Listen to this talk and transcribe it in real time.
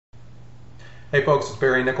Hey folks, it's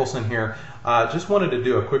Barry Nicholson here. Just wanted to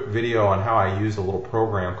do a quick video on how I use a little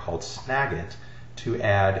program called SnagIt to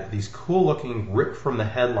add these cool looking ripped from the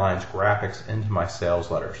headlines graphics into my sales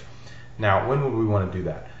letters. Now, when would we want to do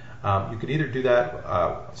that? You could either do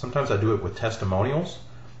that, sometimes I do it with testimonials.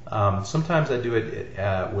 Sometimes I do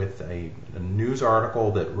it with a news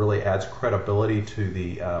article that really adds credibility to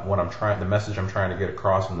the the message I'm trying to get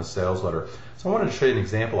across in the sales letter. So I wanted to show you an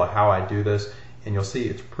example of how I do this, and you'll see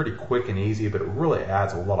it's pretty quick and easy, but it really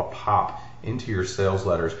adds a lot of pop into your sales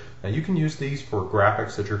letters. Now you can use these for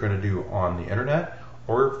graphics that you're going to do on the internet,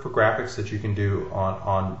 or for graphics that you can do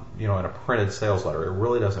in a printed sales letter. It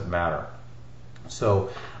really doesn't matter. So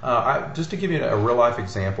just to give you a real life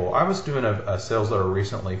example, I was doing a sales letter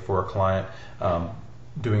recently for a client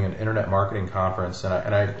doing an internet marketing conference,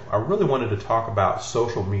 and I really wanted to talk about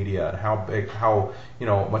social media and how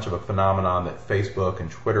much of a phenomenon that Facebook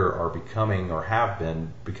and Twitter are becoming or have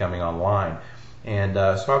been becoming online. And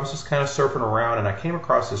so I was just kind of surfing around, and I came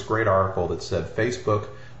across this great article that said Facebook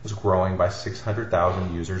was growing by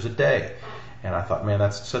 600,000 users a day. And I thought, man,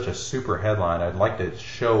 that's such a super headline. I'd like to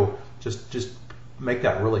show just make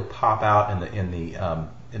that really pop out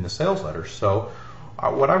in the sales letter. So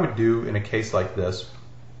what I would do in a case like this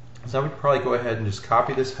is I would probably go ahead and just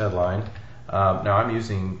copy this headline. Now I'm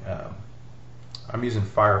using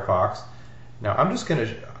Firefox. Now I'm going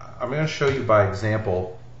to show you by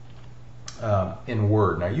example in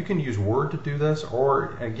Word. Now you can use Word to do this,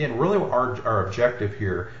 or again, really our objective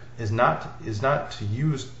here is not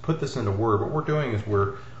to put this into Word. What we're doing is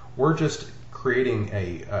we're just creating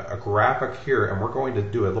a graphic here, and we're going to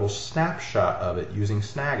do a little snapshot of it using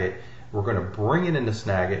SnagIt. We're going to bring it into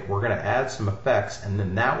SnagIt, we're going to add some effects, and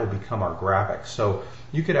then that will become our graphic. So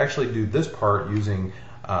you could actually do this part using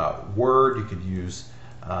Word. You could use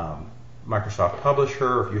Microsoft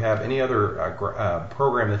Publisher. If you have any other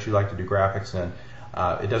program that you like to do graphics in,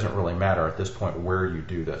 it doesn't really matter at this point where you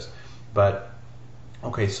do this. But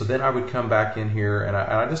okay, so then I would come back in here, and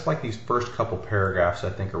I just like these first couple paragraphs I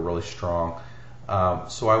think are really strong.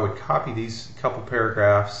 So I would copy these couple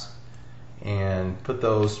paragraphs and put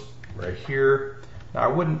those right here. Now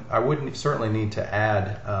I wouldn't certainly need to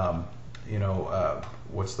add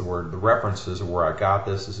what's the word, the references of where I got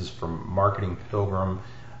this. This is from Marketing Pilgrim.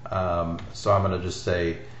 So I'm going to just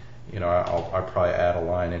say, I'll probably add a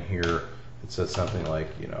line in here that says something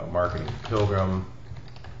like,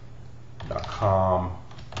 marketingpilgrim.com,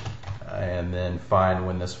 and then find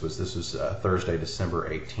when this was. This was Thursday, December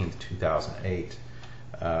 18th, 2008.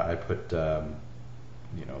 I put,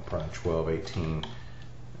 probably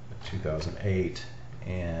 12/18/2008,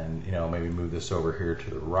 and maybe move this over here to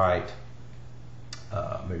the right.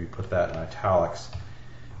 Maybe put that in italics.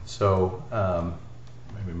 So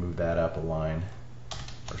maybe move that up a line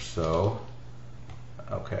or so.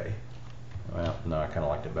 Okay. Well, no, I kind of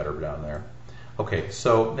liked it better down there. Okay,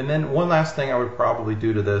 so, and then one last thing I would probably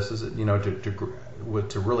do to this is,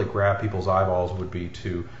 to really grab people's eyeballs would be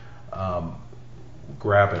to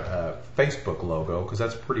grab a Facebook logo, because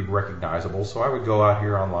that's pretty recognizable. So I would go out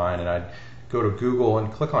here online and I'd go to Google and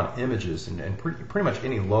click on images, and pretty much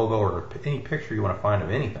any logo or any picture you want to find of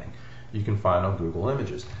anything you can find on Google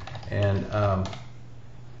Images. And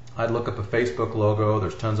I'd look up a Facebook logo.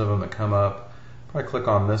 There's tons of them that come up. Probably click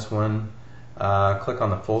on this one. Click on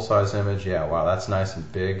the full-size image. Yeah, wow, that's nice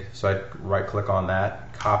and big. So I'd right-click on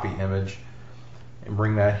that, copy image, and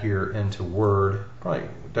bring that here into Word.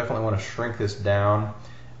 Definitely want to shrink this down.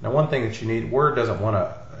 Now, one thing that you need, Word it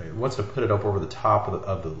wants to put it up over the top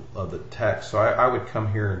of the text. So I would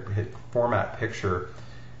come here and hit Format Picture,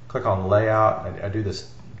 click on Layout. I do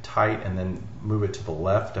this tight and then move it to the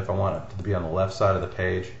left if I want it to be on the left side of the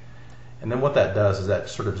page. And then what that does is that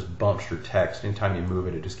sort of just bumps your text. Anytime you move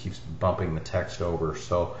it, it just keeps bumping the text over.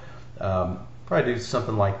 So probably do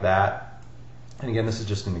something like that. And again, this is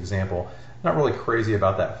just an example. Not really crazy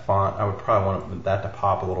about that font. I would probably want that to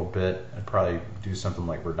pop a little bit. I'd probably do something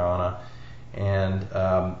like Verdana. And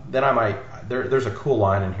then I might, there's a cool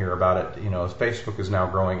line in here about it. Facebook is now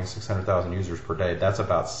growing at 600,000 users per day. That's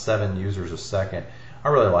about 7 users a second. I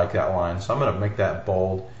really like that line. So I'm going to make that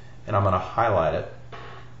bold, and I'm going to highlight it.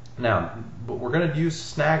 Now, but we're going to use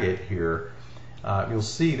SnagIt here. You'll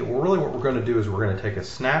see that what we're going to do is we're going to take a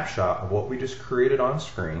snapshot of what we just created on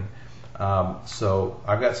screen. So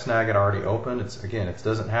I've got SnagIt already open. It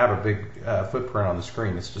doesn't have a big footprint on the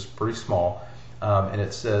screen. It's just pretty small. And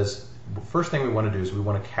it says, first thing we want to do is we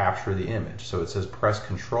want to capture the image. So it says press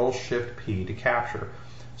Control-Shift-P to capture.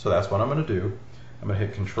 So that's what I'm going to do. I'm going to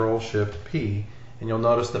hit Control-Shift-P, and you'll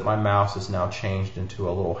notice that my mouse is now changed into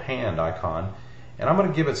a little hand icon. And I'm going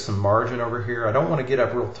to give it some margin over here. I don't want to get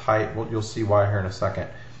up real tight. Well, you'll see why here in a second.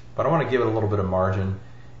 but I want to give it a little bit of margin,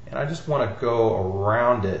 and I just want to go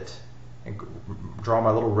around it and draw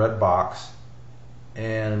my little red box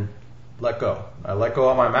and let go. I let go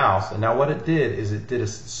of my mouse, and now what it did is it did a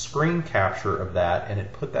screen capture of that, and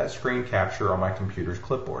it put that screen capture on my computer's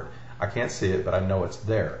clipboard. I can't see it, but I know it's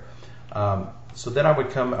there. So then I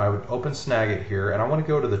would open SnagIt here, and I want to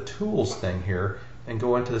go to the tools thing here and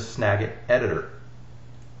go into the SnagIt editor.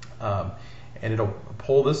 And it'll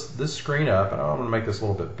pull this screen up, and I'm going to make this a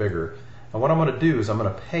little bit bigger. And what I'm going to do is I'm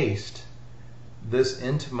going to paste this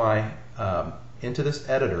into my into this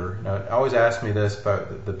editor. Now it always asks me this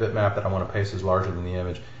about the bitmap that I want to paste is larger than the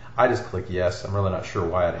image. I just click yes. I'm really not sure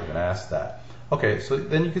why it even asked that. Okay, so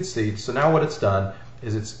then you can see. So now what it's done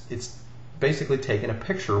is it's basically taken a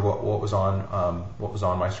picture of what was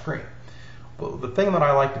on my screen. Well, the thing that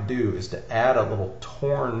I like to do is to add a little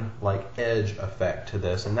torn like edge effect to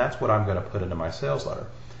this, and that's what I'm going to put into my sales letter.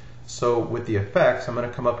 So with the effects, I'm going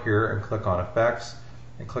to come up here and click on effects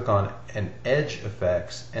and click on an edge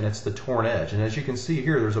effects, and it's the torn edge. And as you can see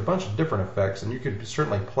here, there's a bunch of different effects, and you could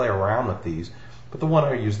certainly play around with these, but the one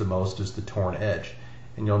I use the most is the torn edge.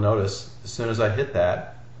 And you'll notice as soon as I hit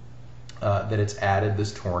that, that it's added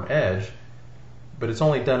this torn edge, but it's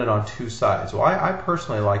only done it on 2 sides. So I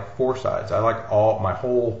personally like 4 sides. I like my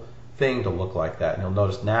whole thing to look like that. And you'll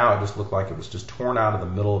notice now it just looked like it was just torn out of the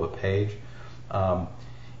middle of a page.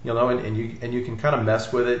 You know, and you can kind of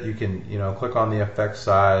mess with it. You can, you know, click on the effect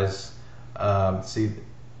size. See,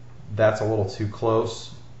 that's a little too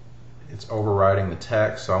close. It's overriding the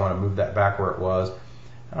text, so I want to move that back where it was.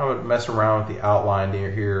 I would mess around with the outline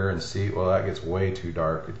here and see, well, that gets way too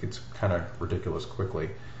dark. It gets kind of ridiculous quickly.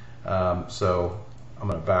 So I'm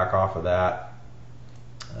going to back off of that.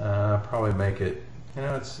 Probably make it, you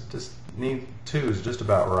know, it's just need 2 is just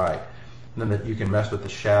about right. And then that you can mess with the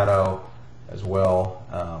shadow as well.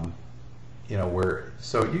 You know,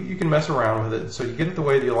 so you can mess around with it. So you get it the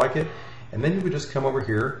way that you like it, and then you would just come over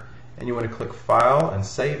here and you want to click File and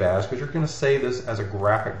Save As, because you're going to save this as a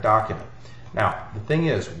graphic document. Now the thing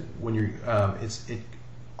is, when you it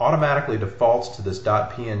automatically defaults to this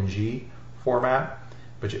 .png format.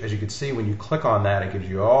 But as you can see, when you click on that, it gives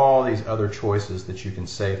you all these other choices that you can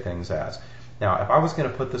save things as. Now, if I was going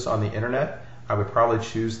to put this on the internet, I would probably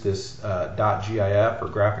choose this .gif or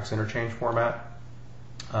graphics interchange format.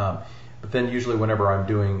 But then usually whenever I'm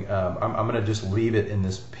doing, I'm going to just leave it in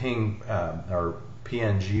this PNG or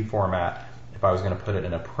PNG format if I was going to put it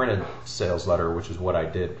in a printed sales letter, which is what I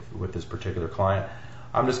did with this particular client.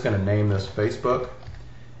 I'm just going to name this Facebook,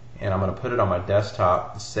 and I'm going to put it on my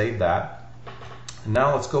desktop, save that. And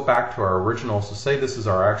now let's go back to our original. So say this is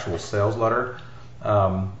our actual sales letter.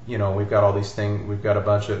 You know, we've got all these things. We've got a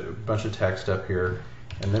bunch of text up here,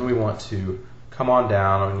 and then we want to come on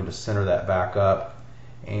down. I'm going to center that back up,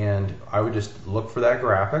 and I would just look for that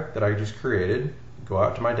graphic that I just created. Go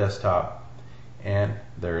out to my desktop, and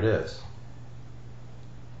there it is.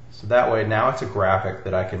 So that way, now it's a graphic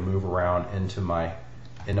that I can move around into my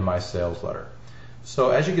sales letter.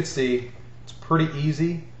 So as you can see, it's pretty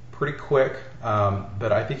easy, pretty quick,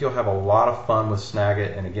 but I think you'll have a lot of fun with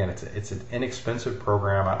SnagIt. And again, it's an inexpensive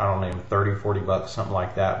program. I don't know, 30, 40 bucks, something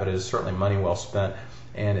like that, but it is certainly money well spent,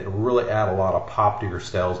 and it'll really add a lot of pop to your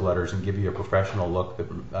sales letters and give you a professional look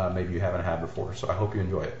that maybe you haven't had before. So I hope you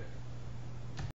enjoy it.